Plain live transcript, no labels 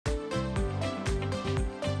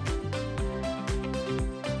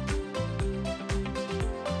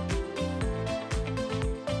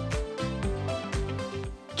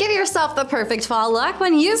Give yourself the perfect fall look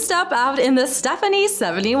when you step out in the Stefanie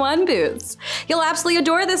 71 boots. You'll absolutely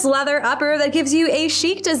adore this leather upper that gives you a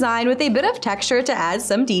chic design with a bit of texture to add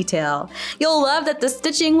some detail. You'll love that the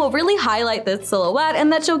stitching will really highlight this silhouette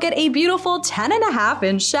and that you'll get a beautiful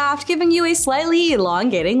 10.5-inch shaft giving you a slightly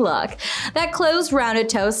elongating look. That closed rounded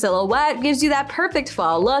toe silhouette gives you that perfect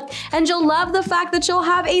fall look, and you'll love the fact that you'll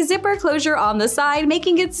have a zipper closure on the side,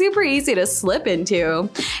 making it super easy to slip into.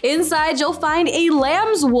 Inside, you'll find a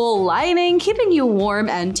lambswool lining, keeping you warm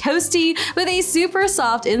and toasty with a super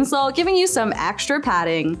soft insole, giving you some extra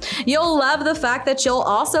padding. You'll love the fact that you'll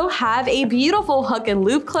also have a beautiful hook and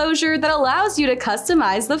loop closure that allows you to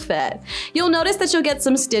customize the fit. You'll notice that you'll get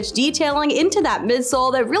some stitch detailing into that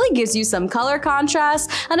midsole that really gives you some color contrast,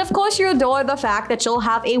 and of course you'll adore the fact that you'll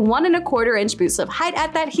have a 1.25-inch boost of height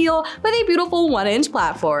at that heel with a beautiful 1-inch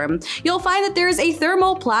platform. You'll find that there's a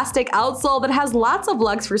thermoplastic outsole that has lots of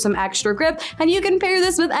lugs for some extra grip, and you can pair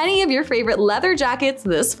this with any of your favorite leather jackets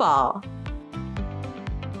this fall.